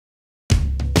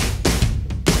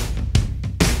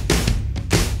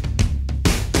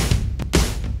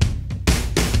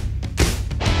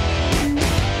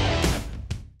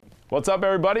What's up,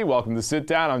 everybody? Welcome to Sit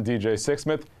Down. I'm DJ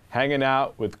Sixsmith, hanging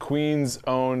out with Queen's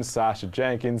own Sacha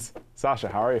Jenkins. Sacha,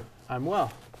 how are you? I'm well.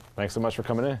 Thanks so much for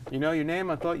coming in. You know your name?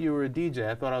 I thought you were a DJ.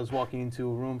 I thought I was walking into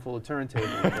a room full of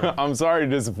turntables. I'm sorry to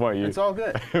disappoint you. It's all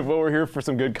good. But we're here for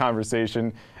some good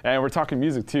conversation, and we're talking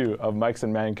music too, of Mics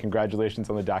and Men. Congratulations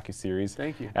on the docuseries.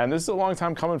 Thank you. And this is a long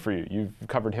time coming for you. You've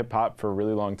covered hip-hop for a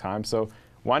really long time, so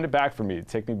wind it back for me.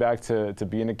 Take me back to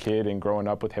being a kid and growing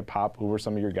up with hip-hop. Who were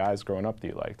some of your guys growing up that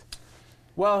you liked?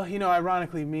 Well, you know,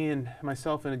 ironically, me and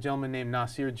myself and a gentleman named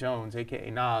Nasir Jones,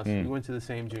 a.k.a. Nas, we went to the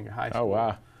same junior high school. Oh,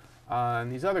 wow. And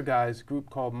these other guys, a group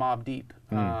called Mobb Deep.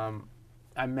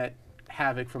 I met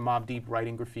Havoc from Mobb Deep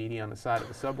writing graffiti on the side of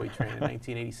the subway train in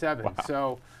 1987. Wow.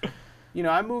 So, you know,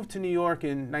 I moved to New York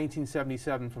in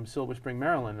 1977 from Silver Spring,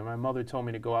 Maryland, and my mother told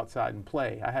me to go outside and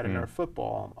play. I had a Nerf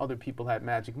football. Other people had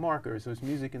magic markers. There was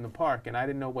music in the park, and I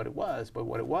didn't know what it was, but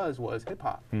what it was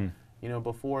hip-hop. You know,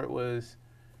 before it was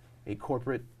a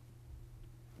corporate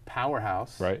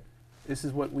powerhouse. Right. This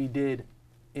is what we did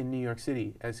in New York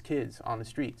City as kids on the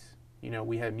streets. You know,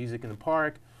 we had music in the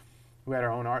park, we had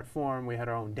our own art form, we had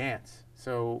our own dance.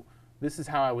 So this is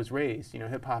how I was raised. You know,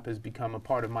 hip hop has become a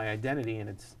part of my identity, and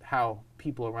it's how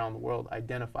people around the world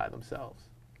identify themselves.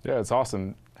 Yeah, it's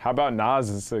awesome. How about Nas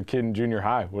as a kid in junior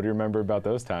high? What do you remember about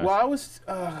those times? Well, I was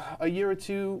a year or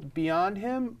two beyond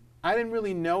him. I didn't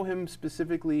really know him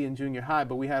specifically in junior high,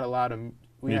 but we had a lot of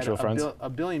mutual friends? A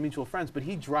billion mutual friends, but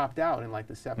he dropped out in like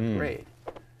the 7th grade,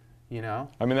 you know?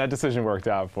 I mean, that decision worked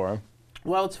out for him.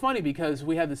 Well, it's funny because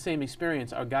we had the same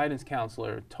experience. Our guidance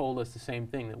counselor told us the same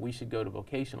thing, that we should go to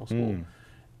vocational school.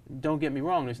 Don't get me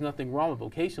wrong, there's nothing wrong with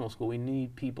vocational school. We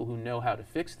need people who know how to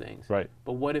fix things. Right.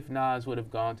 But what if Nas would have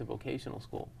gone to vocational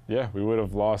school? Yeah, we would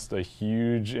have lost a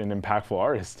huge and impactful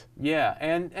artist. Yeah,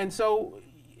 and so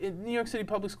in New York City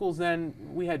public schools then,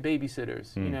 we had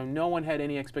babysitters. You know, no one had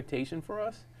any expectation for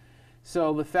us.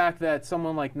 So the fact that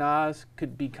someone like Nas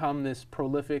could become this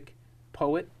prolific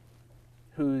poet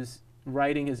whose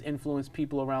writing has influenced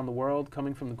people around the world,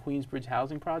 coming from the Queensbridge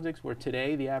housing projects, where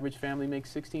today the average family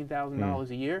makes $16,000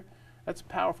 a year, that's a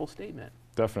powerful statement.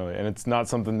 Definitely, and it's not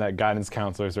something that guidance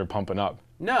counselors are pumping up.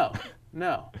 No,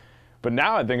 no. But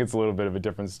now I think it's a little bit of a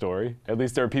different story. At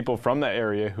least there are people from that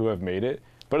area who have made it.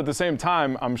 But at the same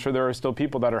time, I'm sure there are still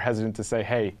people that are hesitant to say,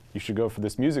 hey, you should go for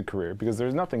this music career, because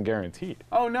there's nothing guaranteed.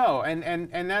 Oh, no,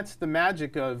 and that's the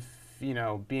magic of, you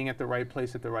know, being at the right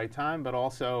place at the right time, but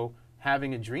also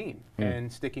having a dream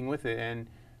and sticking with it. And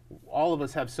all of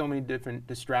us have so many different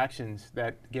distractions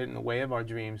that get in the way of our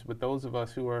dreams, but those of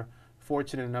us who are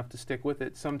fortunate enough to stick with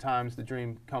it, sometimes the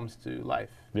dream comes to life,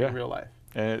 in real life.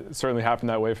 And it certainly happened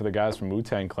that way for the guys from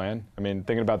Wu-Tang Clan. I mean,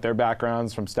 thinking about their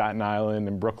backgrounds from Staten Island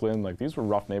and Brooklyn, like these were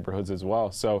rough neighborhoods as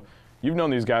well. So you've known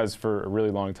these guys for a really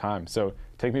long time. So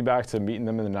take me back to meeting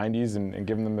them in the 90s and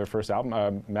giving them their first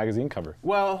album, magazine cover.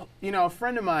 Well, you know, a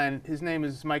friend of mine, his name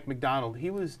is Mike McDonald, he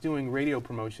was doing radio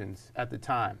promotions at the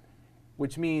time,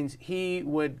 which means he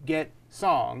would get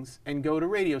songs and go to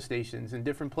radio stations in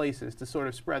different places to sort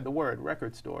of spread the word,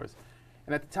 record stores.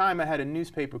 And at the time, I had a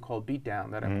newspaper called Beatdown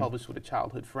that I published with a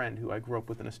childhood friend who I grew up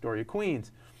with in Astoria,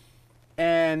 Queens.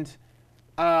 And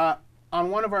on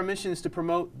one of our missions to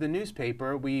promote the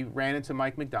newspaper, we ran into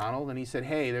Mike McDonald, and he said,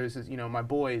 hey, there's this, you know, my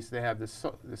boys, they have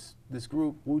this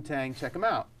group, Wu-Tang, check them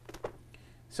out.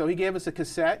 So he gave us a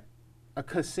cassette,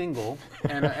 a single,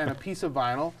 and a piece of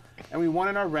vinyl, and we went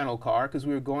in our rental car, because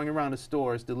we were going around the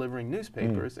stores delivering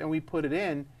newspapers, and we put it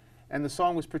in, and the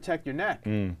song was Protect Your Neck.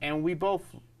 And we both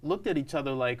looked at each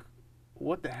other like,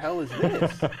 what the hell is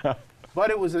this? But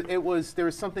there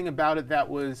was something about it that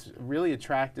was really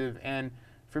attractive. And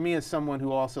for me, as someone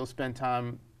who also spent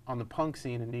time on the punk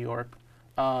scene in New York,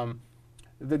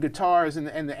 the guitars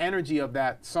and the energy of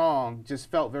that song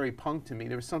just felt very punk to me.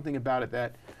 There was something about it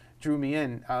that drew me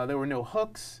in. There were no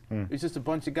hooks. It was just a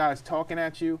bunch of guys talking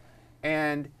at you.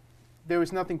 And there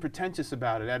was nothing pretentious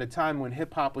about it at a time when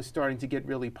hip-hop was starting to get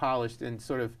really polished and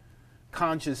sort of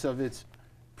conscious of its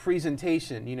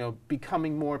presentation, you know,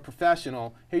 becoming more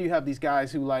professional. Here you have these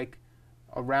guys who like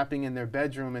are rapping in their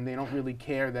bedroom, and they don't really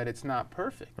care that it's not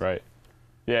perfect. Right.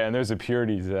 Yeah, and there's a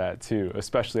purity to that too,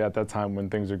 especially at that time when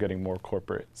things are getting more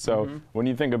corporate. So when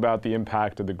you think about the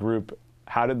impact of the group,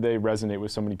 how did they resonate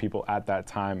with so many people at that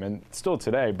time, and still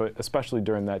today, but especially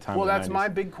during that time? Well, that's my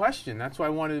big question. That's why I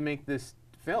wanted to make this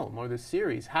film or this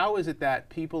series. How is it that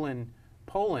people in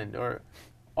Poland or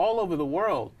all over the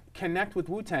world connect with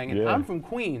Wu-Tang? And I'm from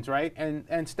Queens, right?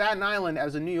 And Staten Island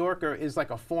as a New Yorker is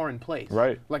like a foreign place.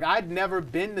 Right. Like I'd never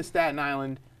been to Staten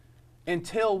Island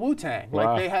until Wu-Tang. Wow.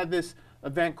 Like they had this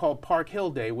event called Park Hill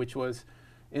Day, which was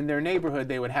in their neighborhood.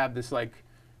 They would have this like,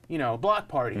 you know, block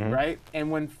party, right?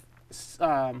 And when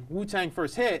Wu-Tang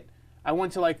first hit, I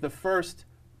went to like the first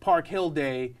Park Hill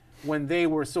day when they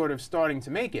were sort of starting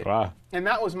to make it. Wow. And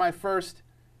that was my first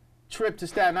trip to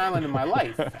Staten Island in my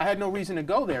life. I had no reason to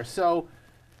go there. So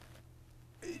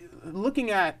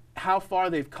looking at how far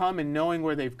they've come and knowing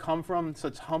where they've come from,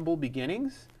 such humble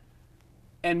beginnings,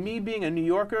 and me being a New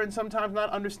Yorker and sometimes not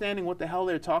understanding what the hell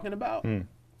they're talking about,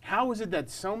 how is it that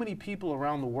so many people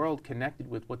around the world connected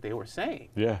with what they were saying?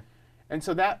 Yeah. And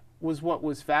so that was what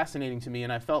was fascinating to me,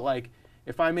 and I felt like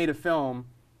if I made a film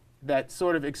that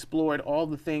sort of explored all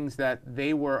the things that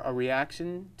they were a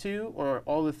reaction to, or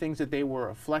all the things that they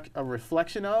were a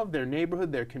reflection of, their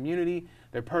neighborhood, their community,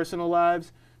 their personal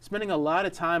lives, spending a lot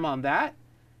of time on that,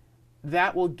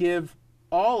 that will give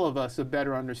all of us a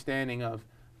better understanding of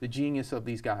the genius of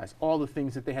these guys, all the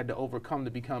things that they had to overcome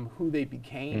to become who they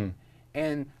became,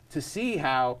 and to see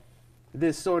how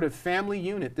this sort of family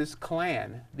unit, this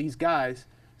clan, these guys,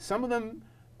 some of them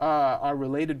are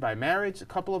related by marriage, a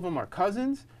couple of them are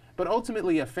cousins, but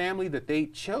ultimately a family that they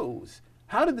chose.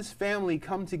 How did this family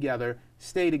come together,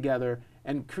 stay together,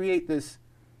 and create this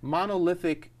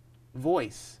monolithic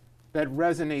voice that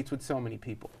resonates with so many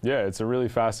people? Yeah, it's a really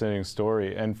fascinating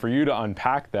story. And for you to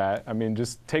unpack that, I mean,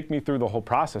 just take me through the whole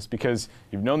process, because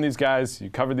you've known these guys, you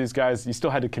covered these guys, you still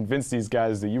had to convince these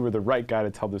guys that you were the right guy to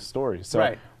tell this story.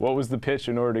 So what was the pitch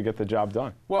in order to get the job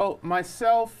done? Well,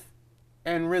 myself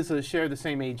and RZA share the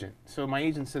same agent. So my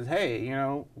agent says, hey, you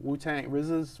know, Wu-Tang,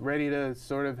 RZA's ready to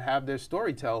sort of have their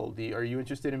story told. Are you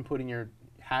interested in putting your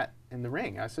hat in the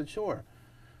ring? I said, sure.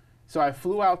 So I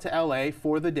flew out to LA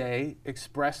for the day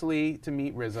expressly to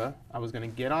meet RZA. I was going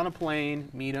to get on a plane,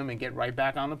 meet him, and get right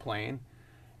back on the plane.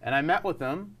 And I met with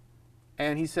him,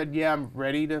 and he said, yeah, I'm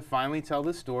ready to finally tell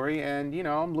this story, and, you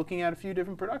know, I'm looking at a few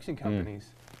different production companies.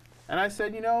 And I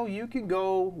said, you know, you can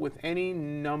go with any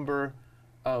number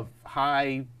of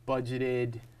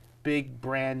high-budgeted, big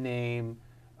brand name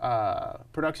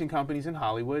production companies in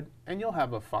Hollywood, and you'll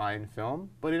have a fine film,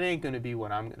 but it ain't going to be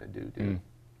what I'm going to do, dude.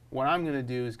 What I'm going to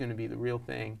do is going to be the real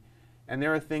thing. And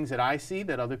there are things that I see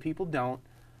that other people don't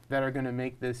that are going to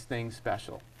make this thing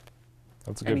special.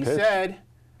 That's a good pitch. And he said,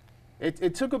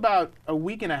 it took about a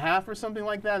week and a half or something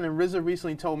like that, and then RZA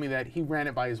recently told me that he ran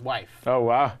it by his wife. Oh,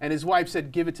 wow. And his wife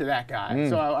said, give it to that guy.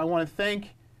 So I want to thank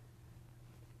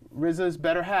RZA's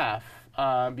better half,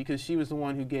 because she was the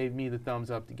one who gave me the thumbs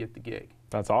up to get the gig.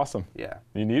 That's awesome. Yeah.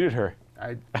 You needed her.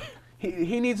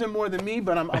 He needs her more than me,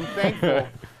 but I'm thankful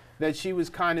that she was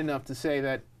kind enough to say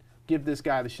that, give this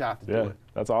guy the shot to do it.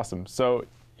 That's awesome. So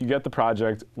you get the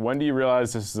project. When do you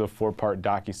realize this is a 4-part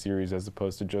docuseries as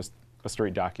opposed to just a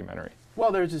straight documentary?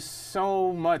 Well, there's just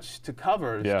so much to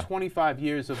cover. There's Yeah. 25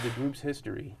 years of the group's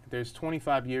history. There's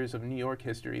 25 years of New York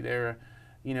history. There,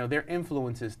 you know, their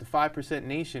influences. The 5%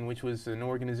 Nation, which was an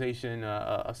organization,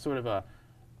 a sort of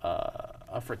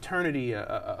a fraternity,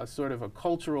 a sort of a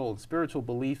cultural and spiritual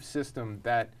belief system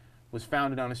that was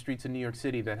founded on the streets of New York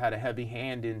City, that had a heavy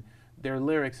hand in their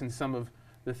lyrics and some of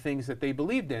the things that they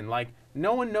believed in. Like,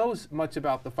 no one knows much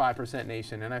about the 5%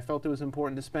 Nation, and I felt it was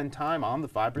important to spend time on the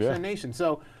 5% Nation.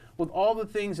 So with all the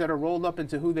things that are rolled up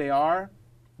into who they are,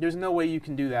 there's no way you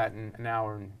can do that in an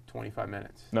hour and 25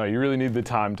 minutes. No, you really need the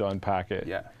time to unpack it.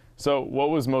 Yeah. So what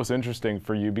was most interesting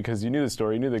for you? Because you knew the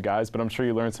story, you knew the guys, but I'm sure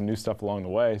you learned some new stuff along the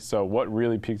way. So what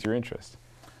really piqued your interest?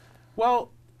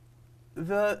 Well,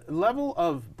 the level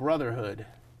of brotherhood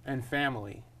and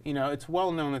family, you know, it's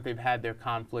well known that they've had their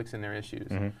conflicts and their issues,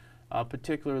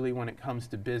 particularly when it comes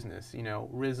to business. You know,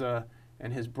 RZA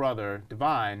and his brother,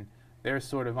 Divine, they're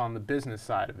sort of on the business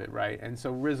side of it, right? And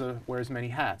so RZA wears many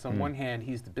hats. On one hand,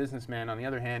 he's the businessman. On the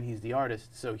other hand, he's the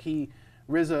artist. So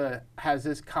RZA has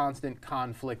this constant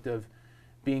conflict of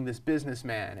being this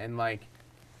businessman, and, like,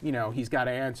 you know, he's got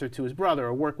to answer to his brother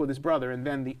or work with his brother, and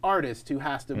then the artist who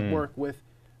has to work with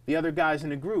the other guys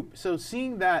in the group. So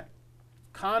seeing that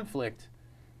conflict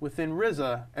within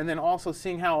RZA, and then also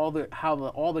seeing how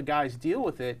all the guys deal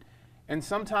with it, and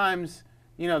sometimes,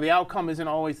 you know, the outcome isn't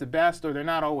always the best, or they're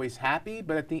not always happy,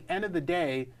 but at the end of the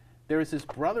day, there is this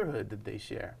brotherhood that they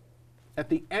share. At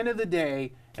the end of the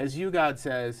day, as God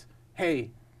says, hey,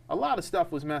 a lot of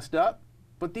stuff was messed up,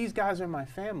 but these guys are my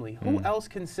family. Who else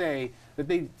can say that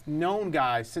they've known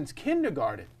guys since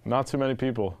kindergarten? Not too many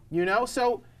people. You know,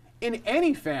 so in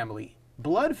any family,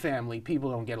 blood family,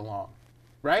 people don't get along,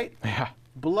 right? Yeah.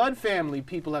 Blood family,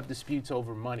 people have disputes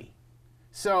over money.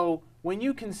 So when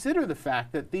you consider the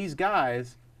fact that these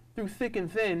guys, through thick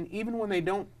and thin, even when they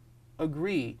don't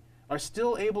agree, are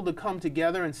still able to come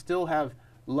together and still have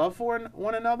love for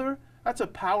one another, that's a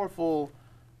powerful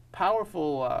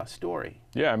story.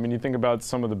 Yeah, I mean, you think about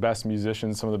some of the best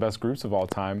musicians, some of the best groups of all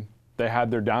time. they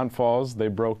had their downfalls. They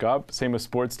broke up. Same with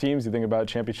sports teams. You think about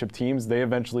championship teams, they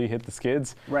eventually hit the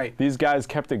skids. Right. These guys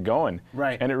kept it going.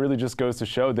 Right. And it really just goes to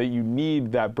show that you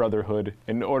need that brotherhood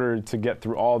in order to get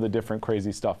through all the different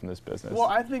crazy stuff in this business. Well,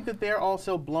 I think that they're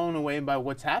also blown away by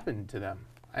what's happened to them.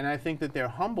 And I think that they're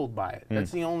humbled by it.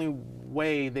 That's the only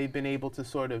way they've been able to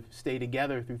sort of stay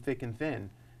together through thick and thin,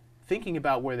 thinking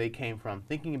about where they came from,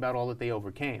 thinking about all that they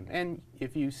overcame. And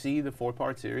if you see the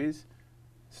 4-part series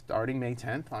starting May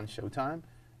 10th on Showtime,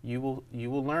 you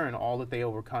will learn all that they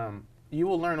overcome. You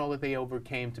will learn all that they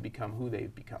overcame to become who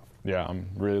they've become. Yeah, I'm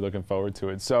really looking forward to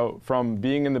it. So from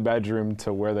being in the bedroom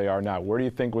to where they are now, where do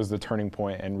you think was the turning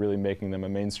point and really making them a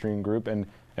mainstream group and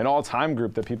an all-time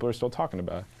group that people are still talking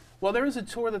about? Well, there was a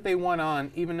tour that they went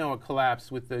on, even though it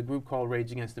collapsed, with the group called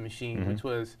Rage Against the Machine, which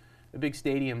was a big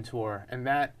stadium tour, and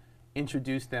that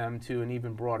introduced them to an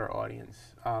even broader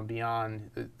audience beyond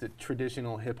the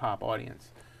traditional hip-hop audience.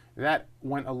 That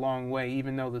went a long way,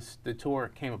 even though the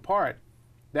tour came apart.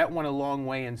 That went a long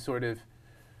way in sort of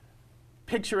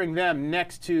picturing them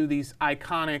next to these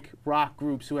iconic rock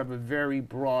groups who have a very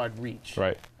broad reach.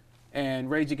 Right. And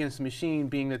Rage Against the Machine,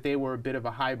 being that they were a bit of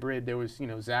a hybrid, there was,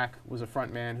 Zach was a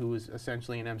front man who was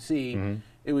essentially an MC.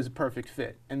 It was a perfect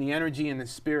fit. And the energy and the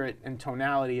spirit and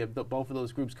tonality of both of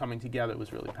those groups coming together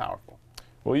was really powerful.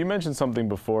 Well, you mentioned something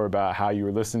before about how you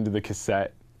were listening to the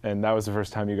cassette, and that was the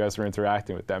first time you guys were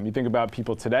interacting with them. You think about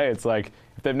people today, it's like,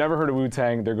 if they've never heard of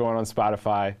Wu-Tang, they're going on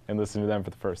Spotify and listening to them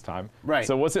for the first time. Right.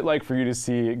 So what's it like for you to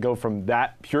see it go from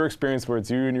that pure experience where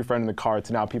it's you and your friend in the car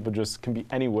to now people just can be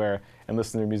anywhere and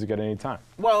listen to their music at any time?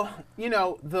 Well,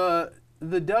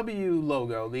 the W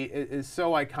logo is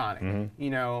so iconic.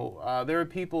 There are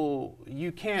people,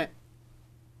 you can't,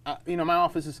 my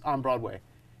office is on Broadway.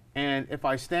 And if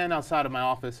I stand outside of my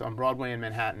office on Broadway in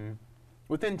Manhattan,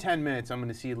 within 10 minutes, I'm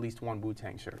going to see at least one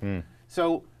Wu-Tang shirt.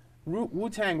 So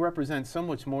Wu-Tang represents so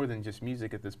much more than just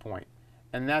music at this point.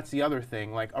 And that's the other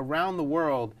thing. Like, around the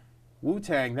world,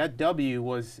 Wu-Tang, that W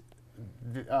was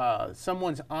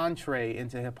someone's entree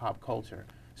into hip-hop culture.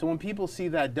 So when people see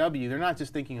that W, they're not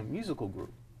just thinking a musical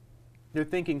group. They're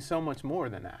thinking so much more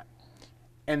than that.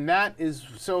 And that is,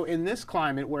 so in this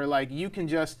climate where, like, you can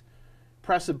just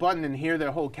press a button and hear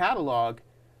their whole catalog,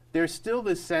 there's still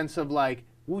this sense of, like,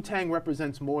 Wu-Tang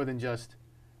represents more than just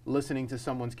listening to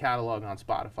someone's catalog on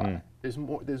Spotify.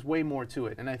 There's way more to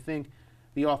it. And I think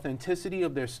the authenticity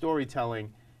of their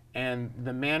storytelling and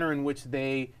the manner in which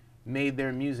they made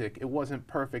their music, it wasn't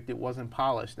perfect, it wasn't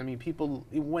polished. I mean, people,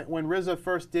 when RZA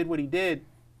first did what he did,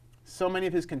 so many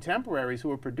of his contemporaries who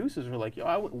were producers were like,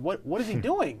 yo, what is he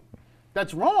doing?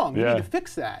 That's wrong, you need to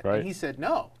fix that. Right. And he said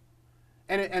no.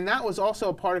 And that was also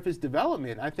a part of his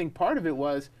development. I think part of it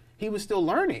was he was still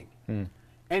learning.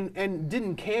 And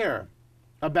didn't care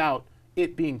about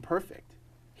it being perfect.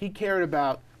 He cared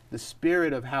about the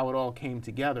spirit of how it all came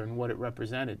together and what it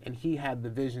represented. And he had the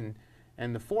vision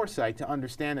and the foresight to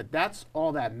understand that that's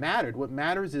all that mattered. What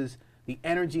matters is the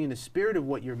energy and the spirit of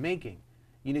what you're making.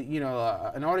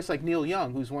 An artist like Neil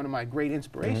Young, who's one of my great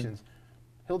inspirations,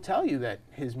 he'll tell you that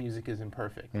his music isn't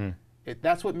perfect.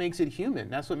 That's what makes it human.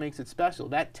 That's what makes it special.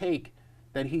 That take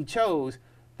that he chose,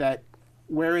 that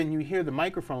wherein you hear the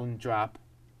microphone drop,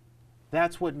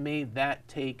 that's what made that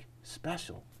take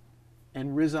special.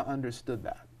 And RZA understood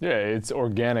that. Yeah, it's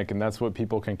organic, and that's what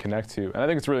people can connect to. And I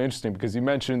think it's really interesting because you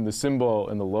mentioned the symbol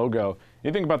and the logo.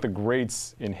 You think about the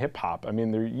greats in hip-hop. I mean,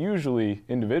 they're usually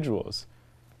individuals.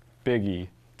 Biggie,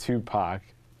 Tupac,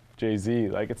 Jay-Z.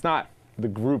 Like, it's not the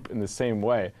group in the same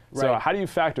way. Right. So how do you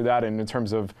factor that in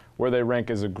terms of where they rank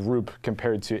as a group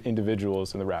compared to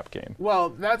individuals in the rap game? Well,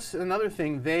 that's another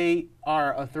thing. They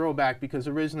are a throwback because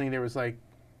originally there was, like,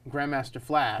 Grandmaster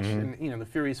Flash and the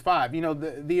Furious Five.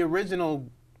 The original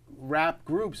rap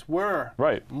groups were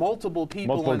multiple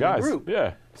people in the group.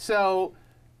 Yeah. So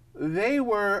they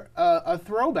were a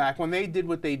throwback when they did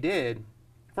what they did.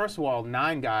 First of all,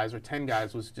 9 guys or 10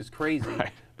 guys was just crazy.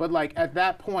 Right. But like at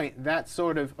that point, that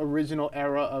sort of original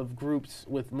era of groups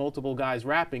with multiple guys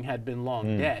rapping had been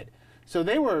long dead. So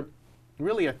they were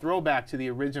really a throwback to the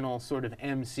original sort of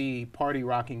MC party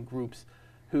rocking groups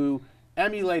who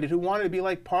emulated, who wanted to be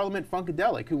like Parliament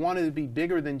Funkadelic, who wanted to be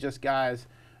bigger than just guys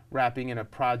rapping in a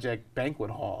project banquet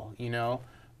hall,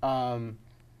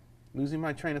 Losing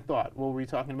my train of thought. What were we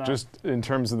talking about? Just in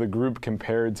terms of the group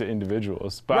compared to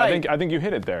individuals. But right. I think you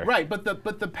hit it there. Right, but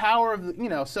the power of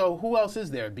so who else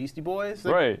is there? Beastie Boys?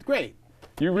 Right. Great.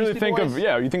 You really think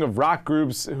you think of rock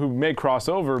groups who may cross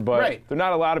over, but there are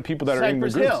not a lot of people that are in the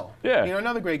groups. Cypress Hill. Yeah.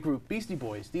 Another great group, Beastie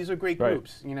Boys. These are great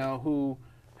groups, who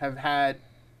have had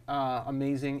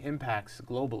amazing impacts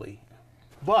globally.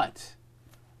 But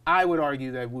I would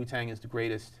argue that Wu-Tang is the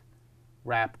greatest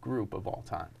rap group of all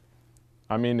time.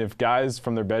 I mean, if guys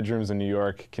from their bedrooms in New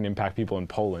York can impact people in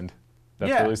Poland, that's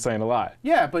Yeah. really saying a lot.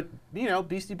 Yeah, but you know,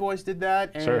 Beastie Boys did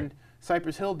that, and Sure.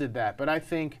 Cypress Hill did that. But I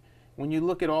think when you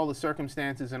look at all the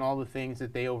circumstances and all the things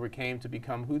that they overcame to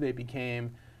become who they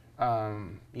became,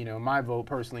 you know, my vote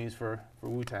personally is for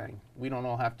Wu-Tang. We don't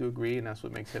all have to agree, and that's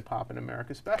what makes hip-hop in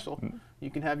America special. You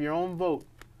can have your own vote.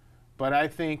 But I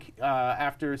think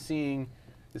after seeing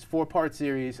this 4-part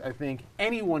series, I think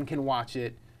anyone can watch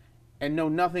it and know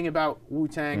nothing about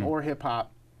Wu-Tang or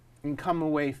hip-hop and come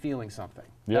away feeling something.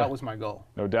 Yeah. That was my goal.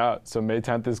 No doubt. So May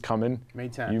 10th is coming. May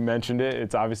 10th. You mentioned it.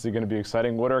 It's obviously going to be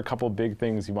exciting. What are a couple big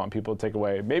things you want people to take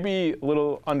away? Maybe a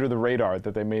little under the radar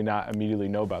that they may not immediately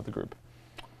know about the group.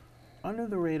 Under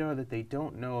the radar that they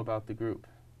don't know about the group.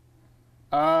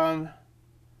 Well,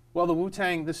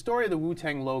 the story of the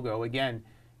Wu-Tang logo, again,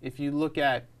 if you look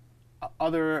at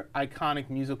other iconic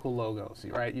musical logos,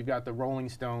 right? You've got the Rolling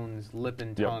Stones lip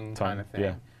and tongue kind of thing.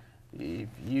 Yeah.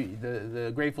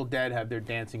 The Grateful Dead have their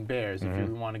dancing bears, if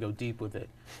you want to go deep with it.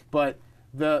 But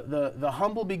the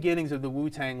humble beginnings of the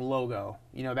Wu-Tang logo,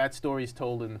 you know, that story's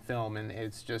told in the film, and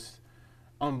it's just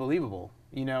unbelievable.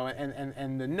 You know,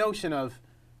 and the notion of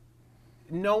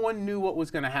no one knew what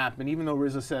was going to happen, even though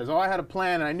RZA says, oh, I had a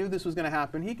plan and I knew this was going to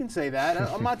happen. He can say that.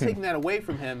 I'm not taking that away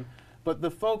from him. But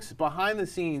the folks behind the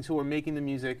scenes who are making the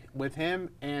music with him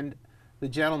and the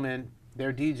gentleman,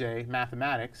 their DJ,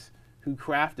 Mathematics, who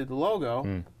crafted the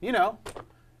logo, you know,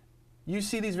 you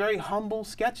see these very humble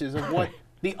sketches of what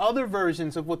the other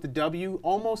versions of what the W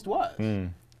almost was.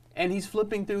 And he's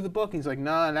flipping through the book and he's like,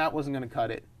 nah, that wasn't going to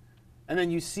cut it. And then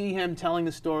you see him telling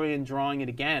the story and drawing it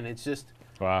again. It's just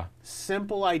Wow.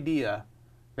 simple idea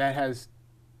that has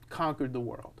conquered the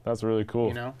world. That's really cool.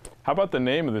 You know? How about the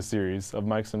name of the series, Of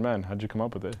Mics and Men? How'd you come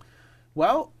up with it?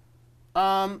 Well,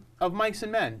 of Mics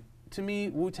and Men, to me,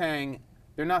 Wu-Tang,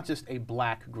 they're not just a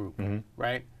black group,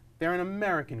 right? They're an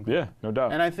American group. Yeah, no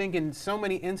doubt. And I think in so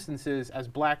many instances, as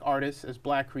black artists, as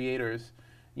black creators,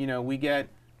 you know, we get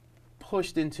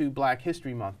pushed into Black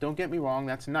History Month. Don't get me wrong,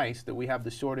 that's nice that we have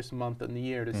the shortest month in the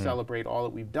year to celebrate all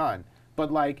that we've done.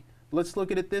 But like, let's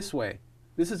look at it this way.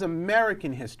 This is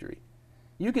American history.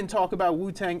 You can talk about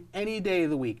Wu-Tang any day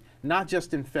of the week, not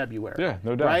just in February. Yeah,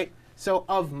 no doubt. Right? So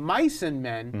Of Mice and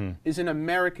Men is an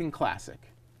American classic.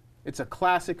 It's a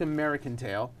classic American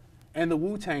tale. And the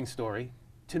Wu-Tang story,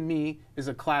 to me, is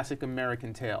a classic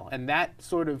American tale. And that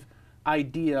sort of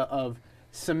idea of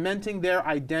cementing their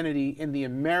identity in the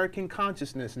American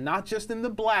consciousness, not just in the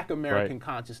black American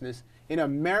consciousness, in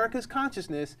America's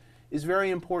consciousness, is very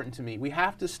important to me. We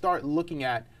have to start looking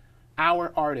at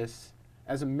our artists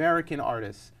as American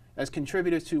artists, as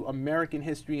contributors to American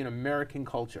history and American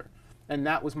culture. And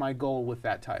that was my goal with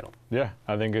that title. Yeah,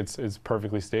 I think it's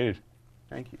perfectly stated.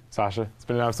 Thank you. Sasha, it's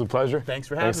been an absolute pleasure. Thanks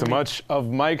for having me. Thanks so much. Of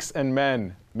Mics and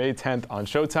Men, May 10th on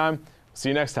Showtime. See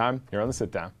you next time here on The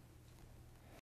Sit Down.